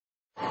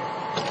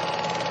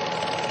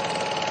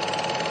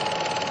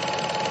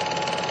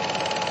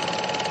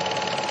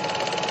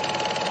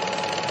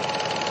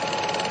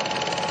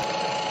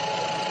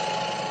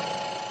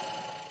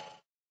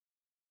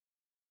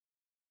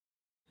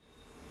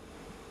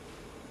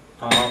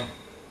Um,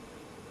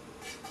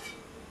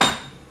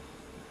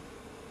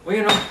 well,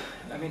 you know,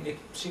 I mean, it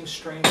seems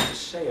strange to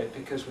say it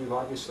because we've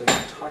obviously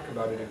talked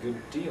about it a good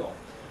deal,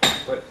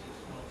 but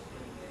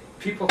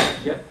people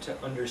have yet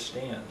to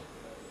understand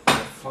how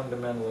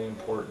fundamentally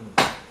important,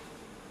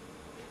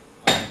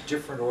 on a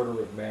different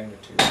order of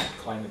magnitude,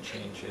 climate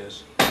change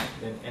is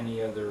than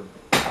any other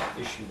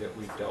issue that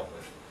we've dealt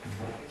with.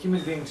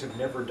 Human beings have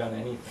never done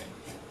anything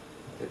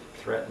that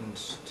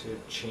threatens to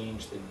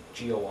change the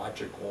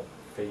geological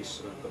face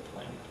of the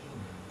planet,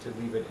 to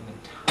leave it an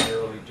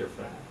entirely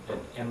different and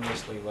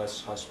endlessly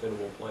less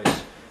hospitable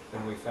place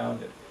than we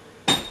found it.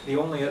 The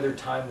only other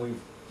time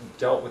we've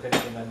dealt with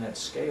anything on that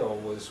scale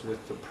was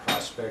with the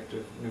prospect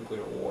of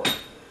nuclear war,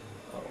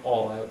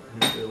 all-out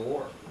nuclear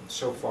war.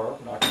 So far,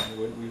 knock on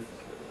wood, we've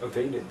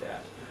evaded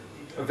that.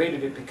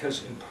 Evaded it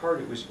because, in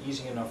part, it was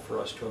easy enough for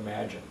us to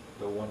imagine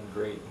the one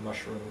great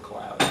mushroom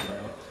cloud. You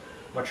know?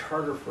 Much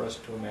harder for us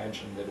to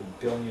imagine that 1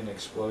 billion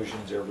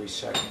explosions every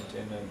second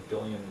and 1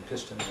 billion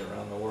pistons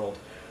around the world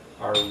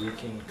are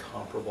wreaking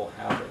comparable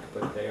havoc,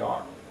 but they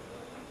are.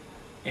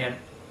 And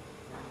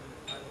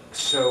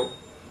so,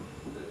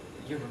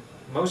 you know,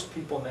 most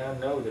people now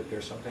know that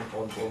there's something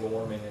called global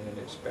warming and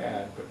that it's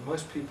bad, but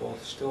most people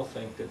still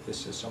think that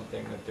this is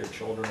something that their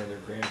children or their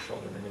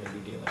grandchildren are going to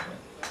be dealing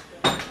with.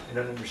 They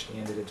don't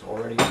understand that it's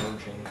already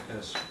emerging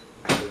as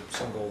the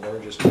single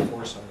largest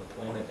force on the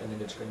planet, and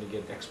that it's going to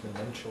get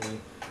exponentially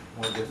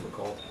more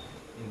difficult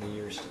in the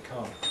years to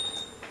come.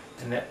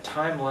 And that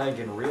time lag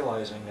in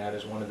realizing that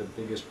is one of the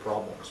biggest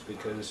problems,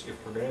 because if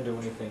we're going to do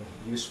anything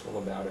useful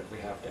about it, we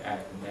have to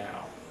act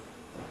now.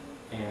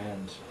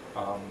 And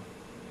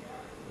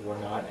we're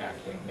not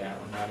acting now,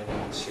 not in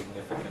any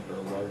significant or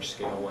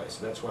large-scale way.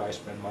 So that's why I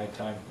spend my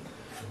time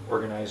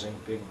organizing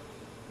big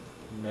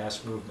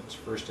mass movements,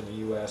 first in the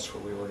U.S.,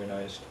 where we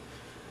organized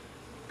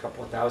a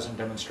couple of thousand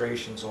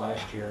demonstrations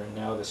last year, and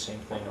now the same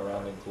thing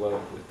around the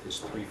globe with this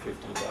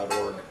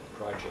 350.org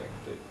project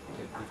that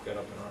we've got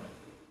up and running.